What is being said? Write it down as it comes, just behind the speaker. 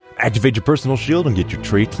Activate your personal shield and get your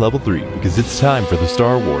traits level 3, because it's time for the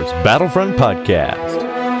Star Wars Battlefront Podcast.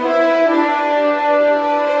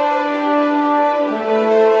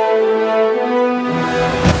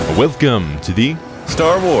 Welcome to the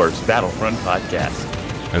Star Wars Battlefront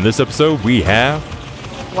Podcast. In this episode, we have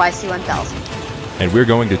YC100. And we're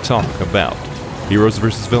going to talk about Heroes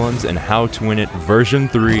vs. Villains and how to win it version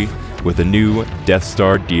 3 with a new Death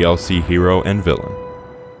Star DLC hero and villain.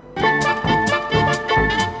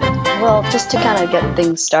 Well, just to kind of get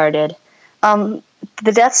things started, the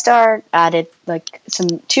Death Star added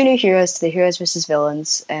two new heroes to the Heroes vs.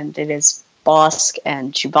 Villains, and it is Bossk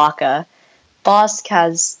and Chewbacca. Bossk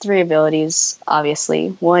has 3 abilities, obviously.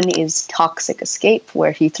 One is Toxic Escape,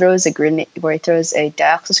 where he throws a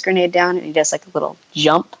Dioxis grenade down and he does like a little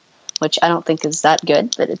jump, which I don't think is that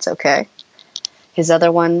good, but it's okay. His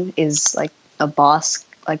other one is like a Bossk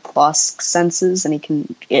senses, and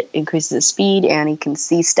it increases his speed and he can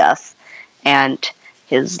see stuff. And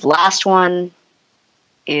his last one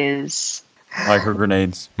is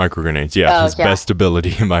Microgrenades. Yeah, his best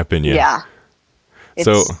ability in my opinion. Yeah.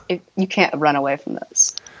 So you can't run away from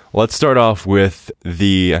those. Let's start off with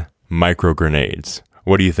the microgrenades.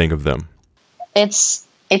 What do you think of them? It's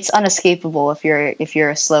unescapable if you're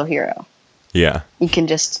a slow hero. Yeah. You can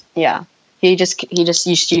just He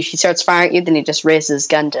starts firing at you, then he just raises his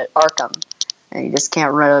gun to arc him, and you just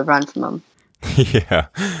can't really run from him. Yeah,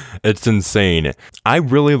 it's insane. I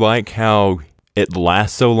really like how it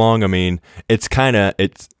lasts so long. I mean, it's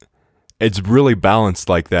really balanced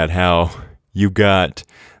like that, how you've got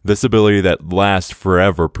this ability that lasts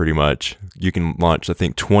forever pretty much. You can launch, I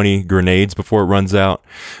think, 20 grenades before it runs out,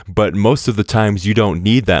 but most of the times you don't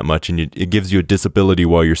need that much, and it gives you a disability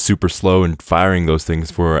while you're super slow and firing those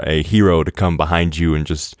things for a hero to come behind you and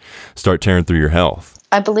just start tearing through your health.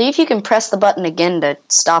 I believe you can press the button again to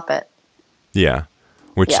stop it. Yeah,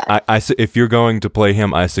 which if you're going to play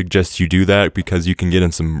him, I suggest you do that, because you can get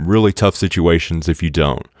in some really tough situations if you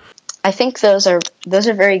don't. I think those are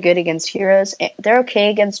very good against heroes. They're okay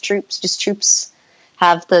against troops. Just troops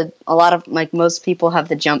have most people have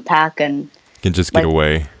the jump pack and can just get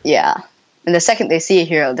away. Yeah, and the second they see a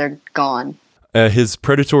hero, they're gone. His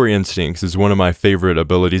predatory instincts is one of my favorite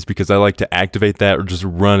abilities, because I like to activate that or just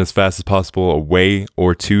run as fast as possible away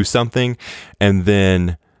or to something, and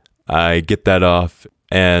then I get that off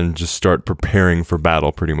and just start preparing for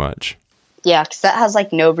battle pretty much. Yeah, because that has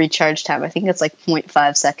no recharge time. I think it's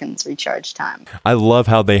 0.5 seconds recharge time. I love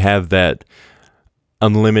how they have that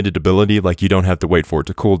unlimited ability. You don't have to wait for it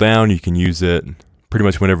to cool down. You can use it pretty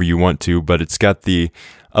much whenever you want to, but it's got the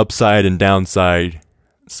upside and downside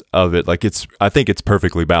of it. I think it's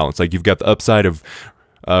perfectly balanced. You've got the upside of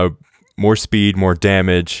more speed, more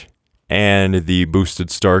damage, and the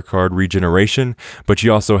boosted star card regeneration, but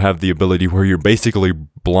you also have the ability where you're basically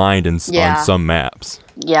blind on some maps.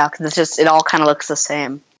 Yeah, because it all kind of looks the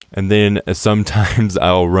same. And then sometimes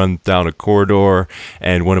I'll run down a corridor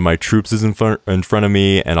and one of my troops is in front of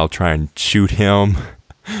me, and I'll try and shoot him.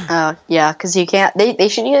 Yeah, because you can't. They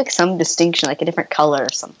should use some distinction, a different color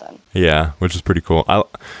or something. Yeah, which is pretty cool.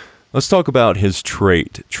 Let's talk about his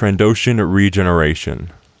trait, Trandoshan Regeneration.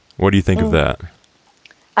 What do you think of that?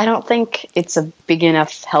 I don't think it's a big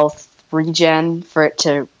enough health regen for it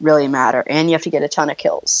to really matter, and you have to get a ton of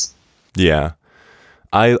kills. Yeah,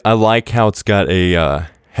 I like how it's got a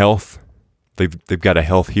health. They've got a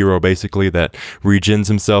health hero basically that regens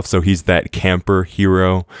himself, so he's that camper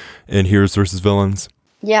hero in Heroes vs. Villains.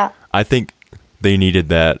 Yeah, I think they needed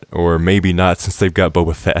that, or maybe not, since they've got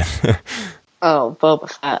Boba Fett. Oh, Boba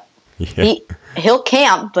Fett. Yeah. He'll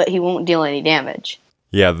camp, but he won't deal any damage.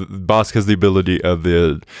 Yeah, the Bossk has the ability of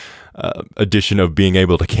the addition of being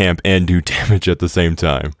able to camp and do damage at the same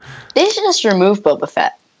time. They should just remove Boba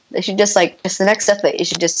Fett. They should just the next step. They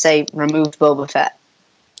should just say remove Boba Fett.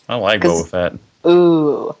 I like Boba Fett.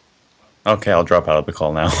 Ooh. Okay, I'll drop out of the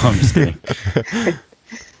call now. I'm just kidding.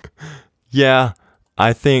 Yeah,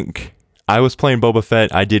 I think I was playing Boba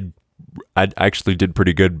Fett. I actually did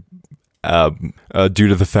pretty good due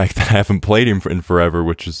to the fact that I haven't played him in forever,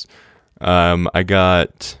 which is I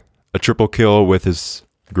got a triple kill with his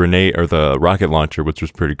grenade or the rocket launcher, which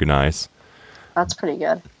was pretty nice. That's pretty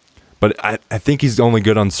good. But I think he's only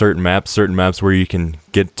good on certain maps where you can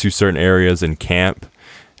get to certain areas and camp.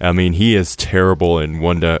 I mean, he is terrible in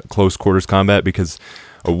close quarters combat because,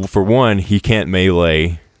 for one, he can't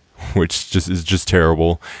melee, which is just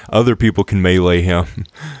terrible. Other people can melee him.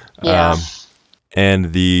 Yeah.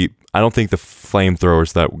 And I don't think the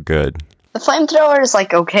flamethrower's that good. The flamethrower is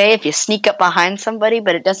okay if you sneak up behind somebody,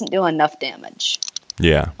 but it doesn't do enough damage.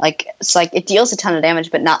 Yeah. It deals a ton of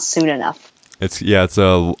damage, but not soon enough. It's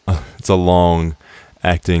a long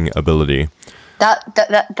acting ability.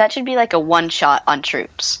 That should be like a one shot on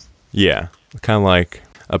troops. Yeah, kind of like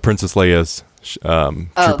a Princess Leia's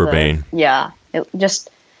Trooper Bane. Yeah,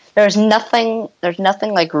 there's nothing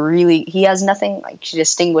like really. He has nothing like to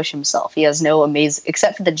distinguish himself. He has no amazing,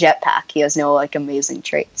 except for the jetpack. He has no like amazing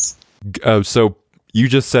traits. So you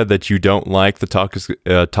just said that you don't like the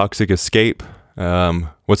toxic escape.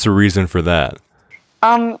 What's the reason for that?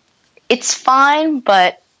 It's fine,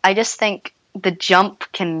 but I just think the jump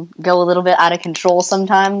can go a little bit out of control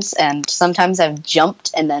sometimes, and sometimes I've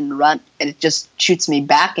jumped and then run, and it just shoots me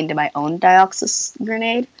back into my own Dioxys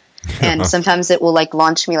grenade. And sometimes it will like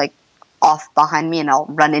launch me like off behind me, and I'll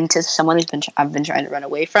run into someone I've been trying to run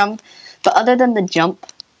away from. But other than the jump,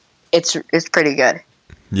 it's pretty good.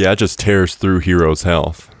 Yeah, it just tears through heroes'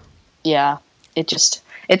 health. Yeah,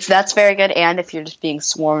 that's very good. And if you're just being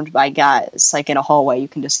swarmed by guys like in a hallway, you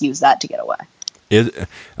can just use that to get away.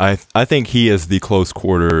 I think he is the close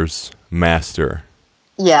quarters master.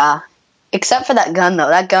 Yeah, except for that gun though.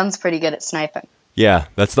 That gun's pretty good at sniping. Yeah,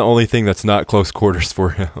 that's the only thing that's not close quarters for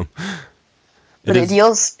him. But it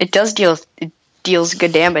deals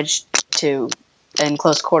good damage in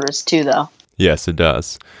close quarters too, though. Yes, it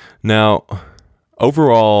does. Now,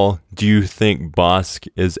 overall, do you think Bosk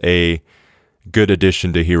is a good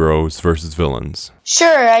addition to heroes versus villains?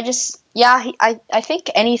 Sure, I think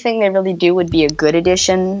anything they really do would be a good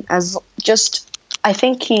addition. I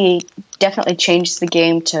think he definitely changed the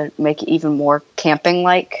game to make it even more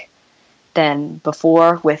camping-like than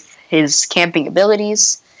before with his camping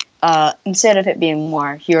abilities. Instead of it being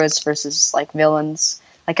more heroes versus like villains.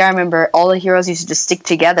 Like I remember all the heroes used to just stick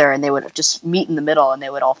together and they would just meet in the middle and they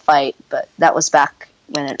would all fight. But that was back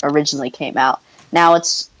when it originally came out. Now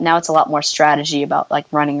it's a lot more strategy about like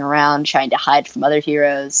running around, trying to hide from other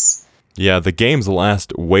heroes. Yeah, the games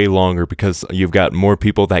last way longer because you've got more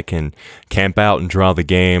people that can camp out and draw the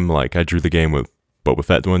game. Like I drew the game with Boba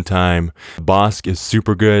Fett one time. Bosk is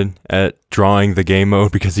super good at drawing the game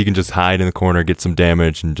mode because he can just hide in the corner, get some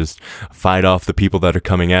damage, and just fight off the people that are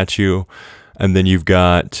coming at you. And then you've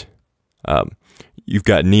got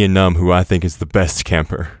Nia Num, who I think is the best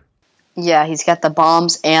camper. Yeah, he's got the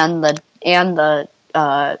bombs and the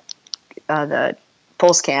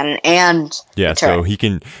pulse cannon and so he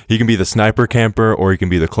can be the sniper camper or he can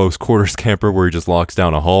be the close quarters camper where he just locks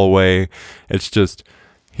down a hallway. It's just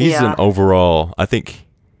he's an overall, I think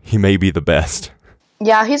he may be the best.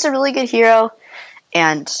 Yeah, he's a really good hero,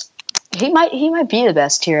 and he might be the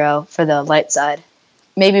best hero for the light side.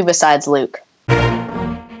 Maybe besides Luke.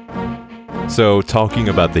 So talking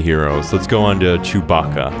about the heroes, let's go on to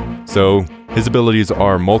Chewbacca. So his abilities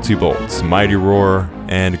are Multi-Bolts, Mighty Roar,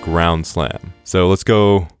 and Ground Slam. So let's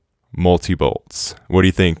go Multi-Bolts. What do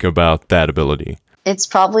you think about that ability? It's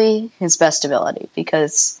probably his best ability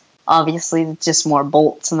because obviously it's just more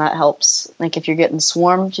bolts and that helps. Like if you're getting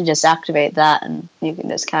swarmed, you just activate that and you can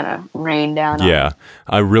just kind of rain down on it.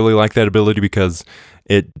 I really like that ability because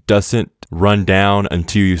it doesn't run down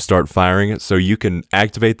until you start firing it. So you can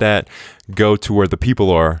activate that, go to where the people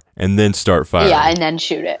are, and then start firing. Yeah, and then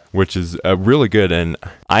shoot it. Which is really good. And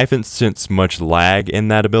I haven't sensed much lag in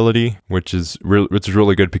that ability, which is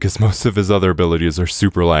really good because most of his other abilities are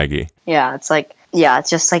super laggy. Yeah, it's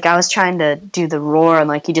just like I was trying to do the roar and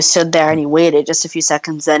like he just stood there and he waited just a few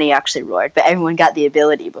seconds, then he actually roared. But everyone got the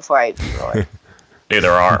ability before I even roared.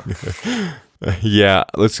 Neither are. Yeah,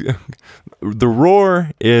 the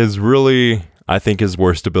roar is really, I think, his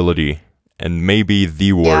worst ability, and maybe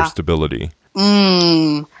the worst ability.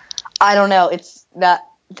 I don't know. It's that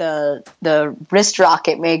the wrist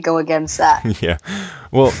rocket may go against that. Yeah,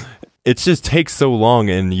 well, it just takes so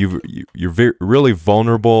long, and you're really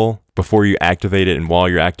vulnerable before you activate it, and while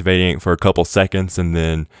you're activating it for a couple seconds, and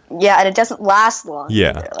then and it doesn't last long. Yeah,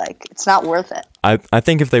 either. Like it's not worth it. I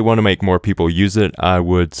think if they want to make more people use it, I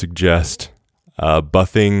would suggest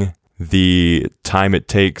buffing the time it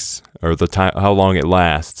takes or the time how long it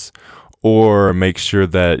lasts, or make sure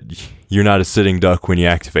that you're not a sitting duck when you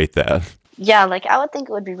activate that. Yeah, like I would think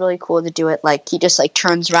it would be really cool to do it like he just like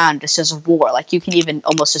turns around, just does a roar. Like you can even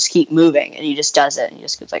almost just keep moving and he just does it and he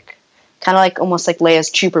just goes like kind of like almost like Leia's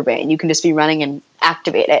Trooper Bane. You can just be running and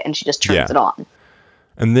activate it and she just turns it on.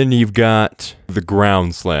 And then you've got the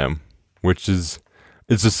Ground Slam, which it's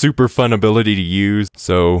a super fun ability to use.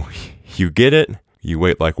 So you get it, you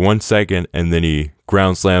wait like 1 second, and then he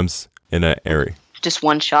ground slams in an area. Just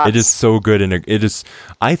one shot. It is so good, and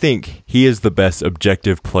I think he is the best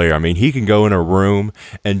objective player. I mean, he can go in a room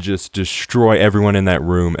and just destroy everyone in that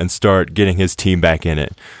room and start getting his team back in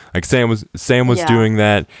it. Like Sam was doing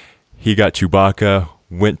that. He got Chewbacca,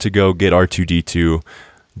 went to go get R2-D2,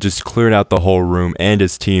 just cleared out the whole room, and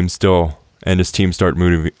his team still and his team started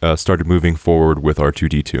moving forward with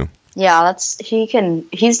R2D2. Yeah,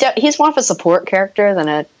 he's more of a support character than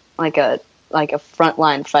a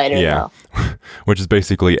frontline fighter. Yeah, though. which is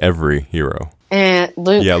basically every hero. And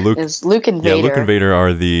Luke is Luke and Vader. Yeah, Luke and Vader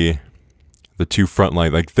are the two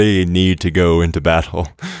frontline. Like, they need to go into battle.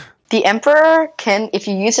 The Emperor if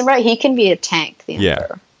you use him right, he can be a tank. The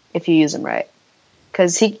Emperor, if you use him right,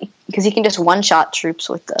 because he can just one-shot troops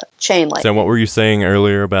with the chain lightning. So what were you saying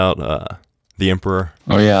earlier about the Emperor?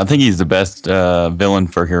 Oh yeah, I think he's the best villain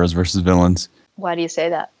for heroes versus villains. Why do you say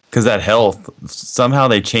that? Because that health, somehow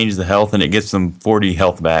they change the health and it gets them 40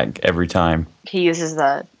 health back every time. He uses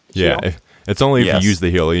the heal. Yeah, it's only if you use the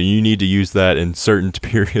heal. You need to use that in certain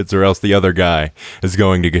periods, or else the other guy is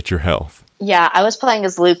going to get your health. Yeah, I was playing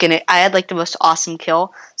as Luke, and I had like the most awesome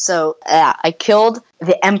kill. So I killed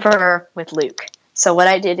the Emperor with Luke. So what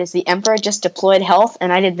I did is the Emperor just deployed health,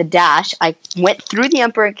 and I did the dash. I went through the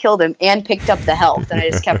Emperor and killed him, and picked up the health, and I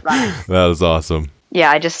just kept running. That was awesome.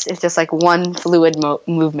 Yeah, it's just like one fluid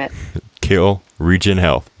movement. Kill, regen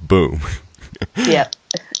health, boom. Yeah.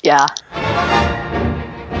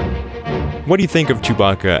 What do you think of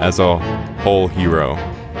Chewbacca as a whole hero?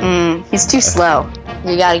 He's too slow.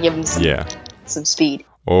 You gotta give him some speed.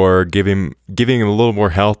 Or giving him a little more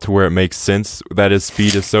health to where it makes sense that his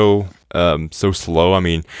speed is so slow. I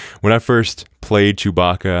mean, when I first played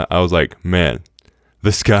Chewbacca, I was like, man,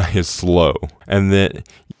 this guy is slow. And then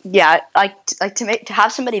to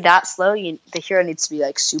have somebody that slow, the hero needs to be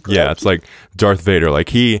like super. Yeah, OP. it's like Darth Vader. Like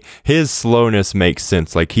his slowness makes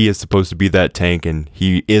sense. Like, he is supposed to be that tank, and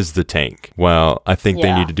he is the tank. Well, I think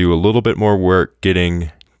they need to do a little bit more work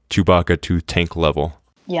getting Chewbacca to tank level.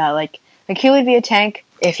 Yeah, like he would be a tank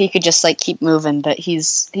if he could just like keep moving, but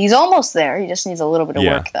he's almost there. He just needs a little bit of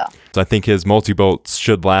work though. So I think his multi-bolts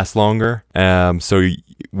should last longer. So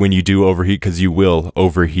when you do overheat, because you will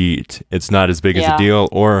overheat, it's not as big as a deal,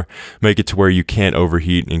 or make it to where you can't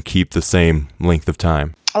overheat and keep the same length of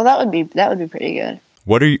time. Oh, that would be pretty good.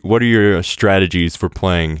 What are your strategies for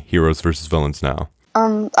playing heroes versus villains now?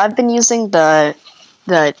 I've been using the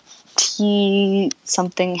T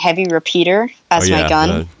something heavy repeater as my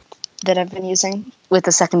gun that I've been using with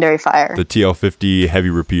the secondary fire. The TL50 heavy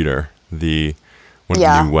repeater, one of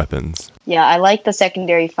the new weapons. Yeah, I like the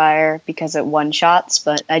secondary fire because it one-shots,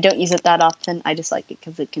 but I don't use it that often. I just like it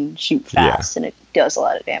because it can shoot fast and it does a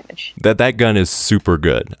lot of damage. That gun is super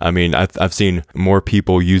good. I mean, I've seen more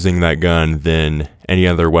people using that gun than any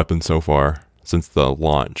other weapon so far since the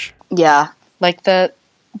launch. Yeah, like the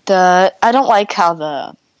I don't like how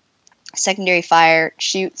the secondary fire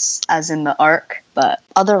shoots as in the arc, but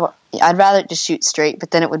I'd rather it just shoot straight,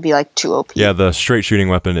 but then it would be like too OP. Yeah, the straight shooting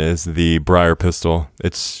weapon is the Briar pistol.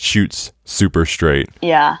 It shoots super straight.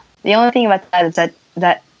 Yeah. The only thing about that is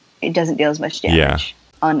that it doesn't deal as much damage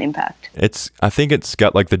on impact. I think it's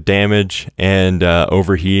got like the damage and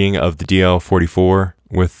overheating of the DL44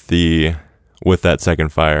 with that second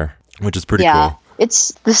fire, which is pretty cool.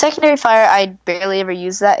 It's the secondary fire. I barely ever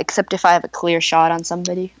use that except if I have a clear shot on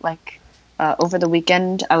somebody. Like over the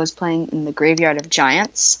weekend, I was playing in the Graveyard of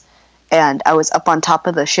Giants, and I was up on top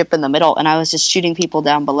of the ship in the middle, and I was just shooting people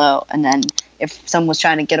down below. And then if someone was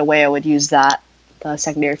trying to get away, I would use the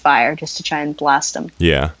secondary fire, just to try and blast them.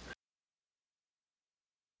 Yeah.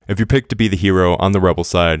 If you're picked to be the hero on the Rebel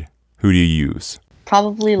side, who do you use?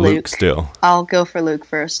 Probably Luke. Still. I'll go for Luke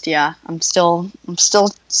first. Yeah, I'm still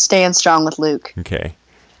staying strong with Luke. Okay.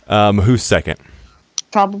 Who's second?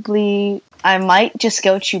 Probably I might just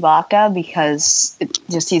go Chewbacca because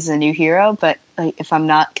he's a new hero. But if I'm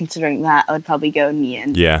not considering that, I would probably go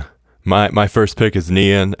Nian. Yeah, my first pick is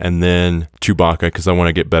Nian, and then Chewbacca because I want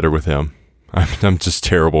to get better with him. I'm just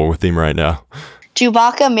terrible with him right now.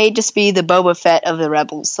 Chewbacca may just be the Boba Fett of the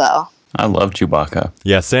Rebels, though. I love Chewbacca.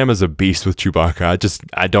 Yeah, Sam is a beast with Chewbacca.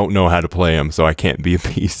 I don't know how to play him, so I can't be a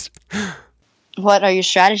beast. What are your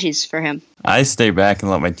strategies for him? I stay back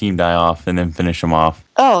and let my team die off and then finish them off.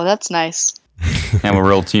 Oh, that's nice. I'm a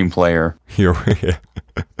real team player. Yeah.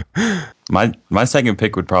 My second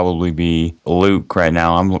pick would probably be Luke right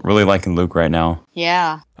now. I'm really liking Luke right now.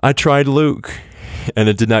 Yeah. I tried Luke, and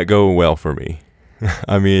it did not go well for me.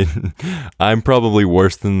 I mean, I'm probably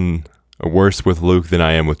worse with Luke than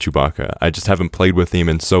I am with Chewbacca. I just haven't played with him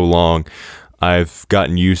in so long. I've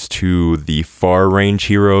gotten used to the far range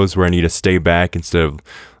heroes where I need to stay back instead of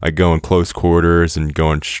like going close quarters and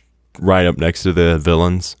going right up next to the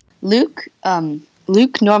villains. Luke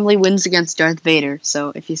normally wins against Darth Vader.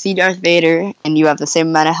 So if you see Darth Vader and you have the same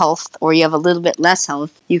amount of health or you have a little bit less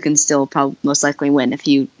health, you can still most likely win if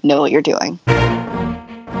you know what you're doing.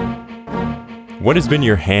 What has been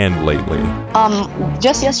your hand lately?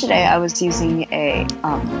 Just yesterday I was using a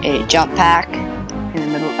jump pack. In the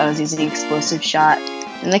middle, I was using explosive shot.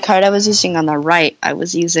 And the card I was using on the right, I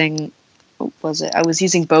was using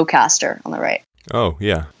bowcaster on the right. Oh,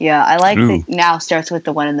 yeah. Yeah, I like Ooh. that now starts with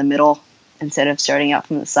the one in the middle instead of starting out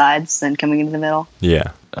from the sides, then coming into the middle.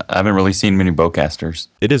 Yeah. I haven't really seen many bowcasters.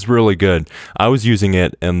 It is really good. I was using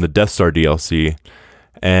it in the Death Star DLC,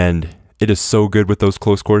 and it is so good with those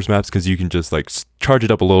close quarters maps because you can just like charge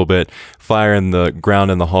it up a little bit, fire in the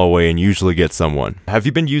ground in the hallway, and usually get someone. Have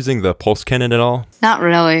you been using the pulse cannon at all? Not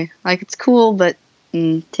really. Like, it's cool, but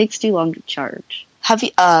takes too long to charge. Have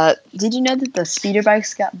you? Did you know that the speeder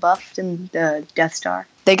bikes got buffed in the Death Star?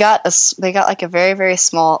 They got like a very, very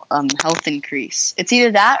small health increase. It's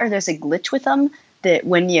either that or there's a glitch with them that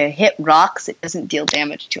when you hit rocks, it doesn't deal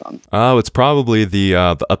damage to them. Oh, it's probably the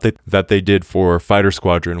update that they did for Fighter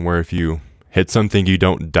Squadron, where if you hit something, you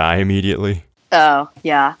don't die immediately. Oh,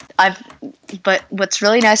 yeah. But what's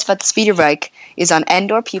really nice about the speeder bike is on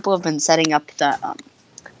Endor, people have been setting up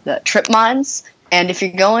the trip mines, and if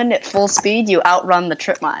you're going at full speed, you outrun the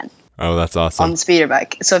trip mine. Oh, that's awesome. On the speeder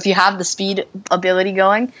bike. So if you have the speed ability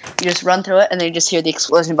going, you just run through it and then you just hear the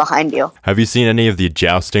explosion behind you. Have you seen any of the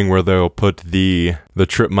jousting where they'll put the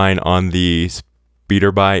trip mine on the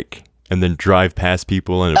speeder bike and then drive past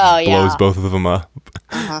people and it blows both of them up?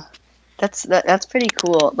 Uh-huh. That's pretty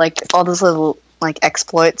cool. Like all those little like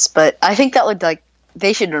exploits, but I think that would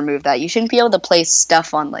they should remove that. You shouldn't be able to place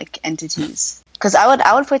stuff on like entities. Because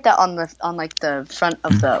I would put that on the front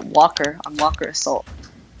of the Walker on Walker Assault.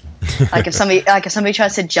 Like if somebody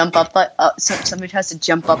tries to jump up, somebody tries to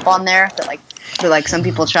jump up on there that some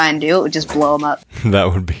people try and do, it would just blow them up.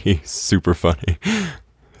 That would be super funny.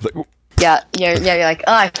 Yeah. You're like,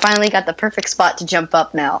 oh, I finally got the perfect spot to jump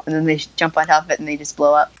up now, and then they jump on top of it and they just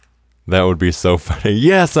blow up. That would be so funny.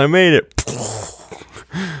 Yes, I made it.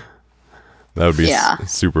 That would be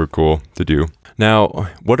super cool to do. Now,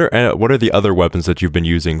 what are the other weapons that you've been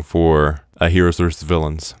using for Heroes vs.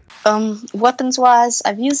 Villains? Weapons wise,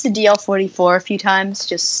 I've used the DL-44 a few times.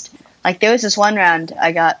 Just like there was this one round,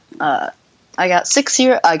 I got 7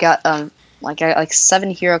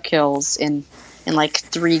 hero kills in like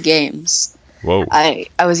 3 games. Whoa! I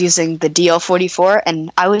was using the DL-44,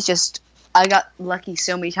 and I got lucky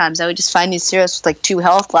so many times. I would just find these heroes with like 2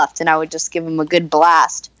 health left, and I would just give them a good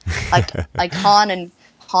blast. Like Han and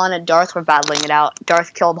Darth were battling it out.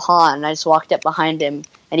 Darth killed Han, and I just walked up behind him,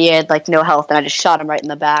 and he had like no health, and I just shot him right in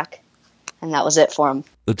the back, and that was it for him.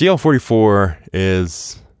 The DL-44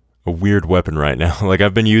 is a weird weapon right now. Like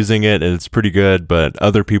I've been using it, and it's pretty good, but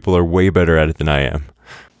other people are way better at it than I am.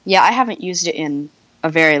 Yeah, I haven't used it in a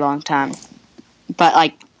very long time, but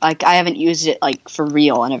like I haven't used it like for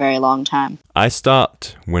real in a very long time. I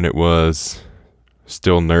stopped when it was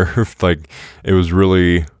still nerfed. Like it was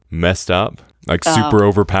really messed up, like super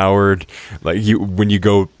overpowered. Like when you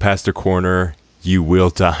go past a corner, you will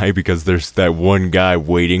die because there's that one guy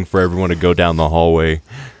waiting for everyone to go down the hallway.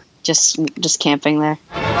 Just camping there.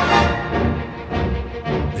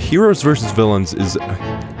 Heroes vs. Villains is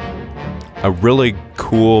a really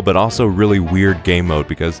cool but also really weird game mode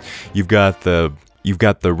because you've got the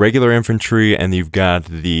regular infantry and you've got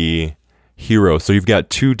the hero. So you've got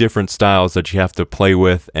 2 different styles that you have to play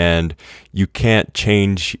with, and you can't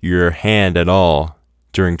change your hand at all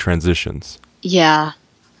during transitions. Yeah.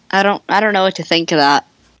 I don't know what to think of that.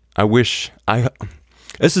 I wish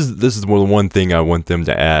this is one thing I want them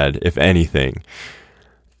to add, if anything,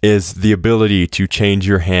 is the ability to change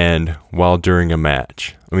your hand while during a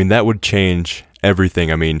match. I mean, that would change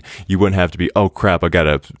everything. I mean, you wouldn't have to be, oh crap, I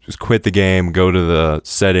gotta just quit the game, go to the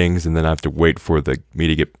settings, and then I have to wait for me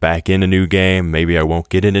to get back in a new game. Maybe I won't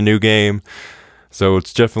get in a new game. So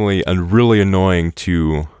it's definitely really annoying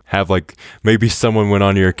to have like maybe someone went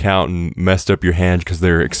on your account and messed up your hand because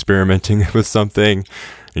they're experimenting with something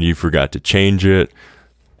and you forgot to change it,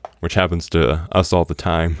 which happens to us all the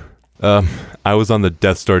time. I was on the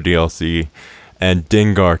Death Star DLC and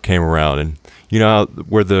Dengar came around, and you know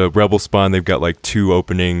where the Rebel spawn, they've got like 2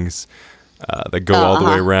 openings that go all the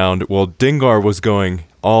way around. Well, Dengar was going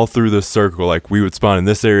all through the circle. Like we would spawn in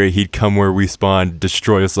this area, he'd come where we spawned,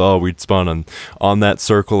 destroy us all. We'd spawn on that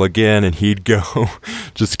circle again, and he'd go,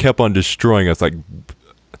 just kept on destroying us, like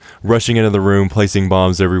rushing into the room, placing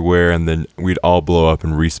bombs everywhere, and then we'd all blow up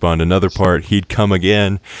and respawn. Another part, he'd come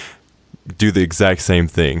again, do the exact same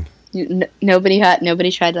thing. Nobody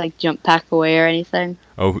tried to like jump pack away or anything.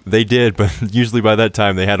 Oh, they did, but usually by that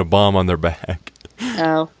time they had a bomb on their back.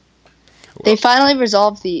 Oh. They finally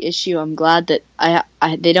resolved the issue. I'm glad that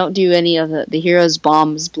they don't do any of the heroes'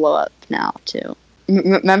 bombs blow up now, too.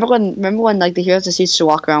 Remember when like the heroes just used to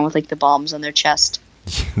walk around with like the bombs on their chest?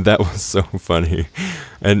 That was so funny.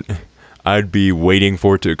 And I'd be waiting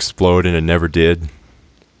for it to explode and it never did.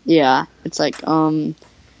 Yeah, it's like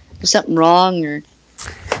is something wrong or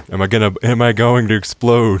Am I going to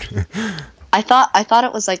explode? I thought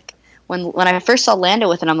it was like when I first saw Lando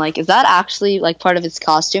with it, I'm like, is that actually like part of his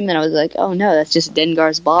costume? And I was like, oh no, that's just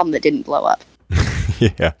Dengar's bomb that didn't blow up.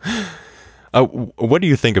 Yeah. What do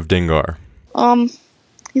you think of Dengar?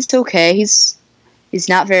 He's okay. He's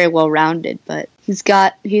not very well rounded, but he's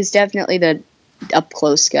definitely the up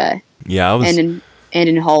close guy. Yeah, I was and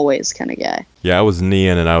in hallways kind of guy. Yeah, I was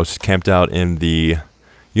Nian and I was camped out in the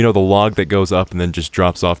the log that goes up and then just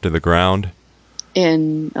drops off to the ground.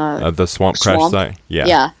 In the swamp crash site. Yeah.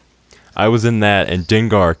 Yeah. I was in that and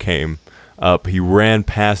Dengar came up. He ran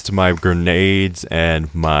past my grenades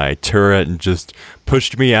and my turret and just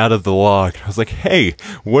pushed me out of the log. I was like, "Hey,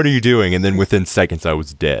 what are you doing?" And then within seconds I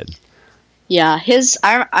was dead. Yeah,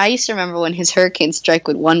 I used to remember when his hurricane strike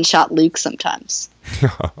would one-shot Luke sometimes.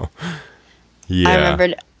 Yeah.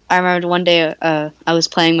 I remembered one day I was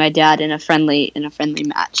playing my dad in a friendly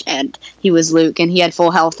match, and he was Luke, and he had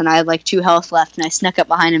full health, and I had like 2 health left, and I snuck up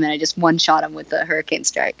behind him and I just one-shot him with the hurricane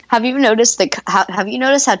strike. Have you noticed how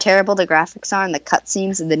terrible the graphics are in the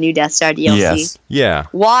cutscenes of the new Death Star DLC? Yes. Yeah.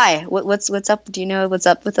 Why? What's up? Do you know what's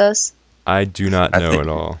up with those? I do not know at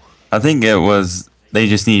all. I think it was they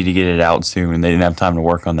just needed to get it out soon and they didn't have time to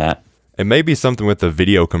work on that. It may be something with the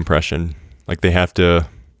video compression. Like they have to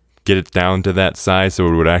get it down to that size so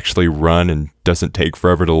it would actually run and doesn't take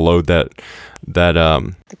forever to load the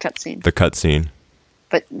cutscene.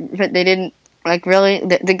 But they didn't like really.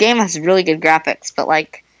 The game has really good graphics, but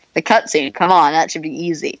like the cutscene, come on, that should be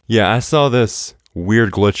easy. Yeah, I saw this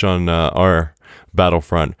weird glitch on our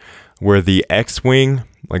Battlefront where the X-wing,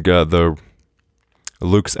 like the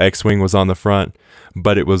Luke's X-wing was on the front,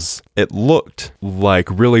 but it looked like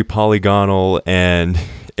really polygonal and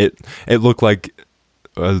it looked like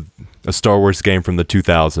a Star Wars game from the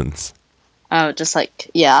 2000s. Oh, just like,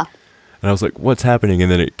 yeah. And I was like, what's happening? And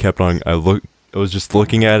then it kept on. I was just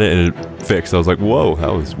looking at it and it fixed. I was like, whoa,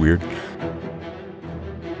 that was weird.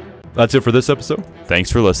 That's it for this episode. Thanks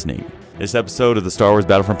for listening. This episode of the Star Wars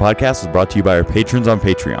Battlefront podcast was brought to you by our patrons on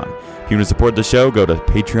Patreon. If you want to support the show, go to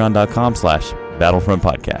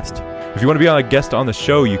patreon.com/battlefrontpodcast. If you want to be a guest on the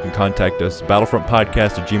show, you can contact us,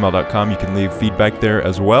 battlefrontpodcast@gmail.com. You can leave feedback there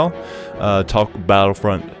as well. Talk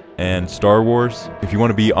Battlefront and Star Wars. If you want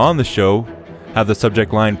to be on the show, have the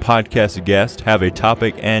subject line podcast guest, have a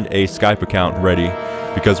topic and a Skype account ready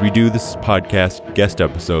because we do this podcast guest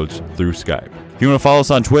episodes through Skype. If you want to follow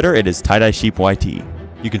us on Twitter, it is TieDyeSheepYT.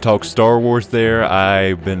 You can talk Star Wars there.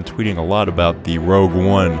 I've been tweeting a lot about the Rogue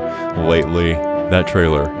One lately. That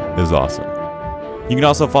trailer is awesome. You can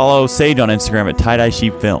also follow Sage on Instagram at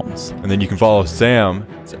TieDyeSheepFilms. And then you can follow Sam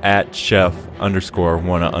at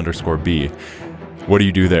chef_wanna_b. What do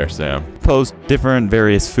you do there, Sam? Post different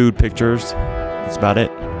various food pictures. That's about it.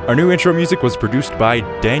 Our new intro music was produced by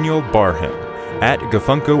Daniel Barham at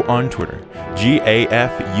Gafunko on Twitter.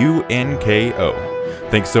 GAFUNKO.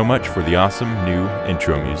 Thanks so much for the awesome new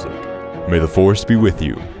intro music. May the Force be with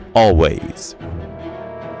you. Always.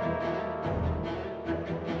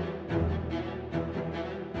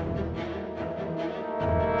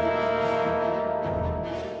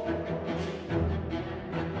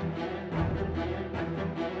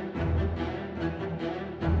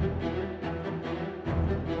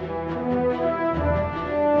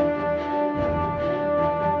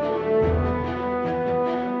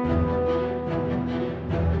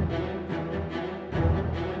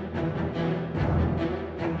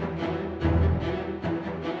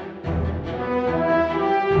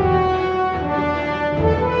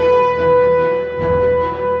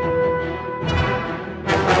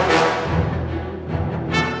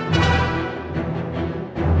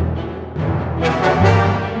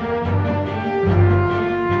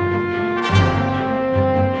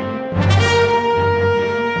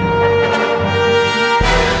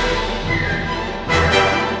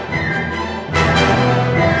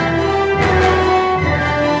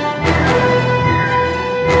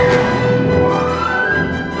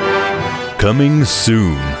 Coming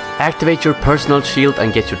soon. Activate your personal shield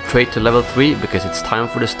and get your trait to level 3 because it's time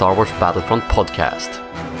for the Star Wars Battlefront podcast.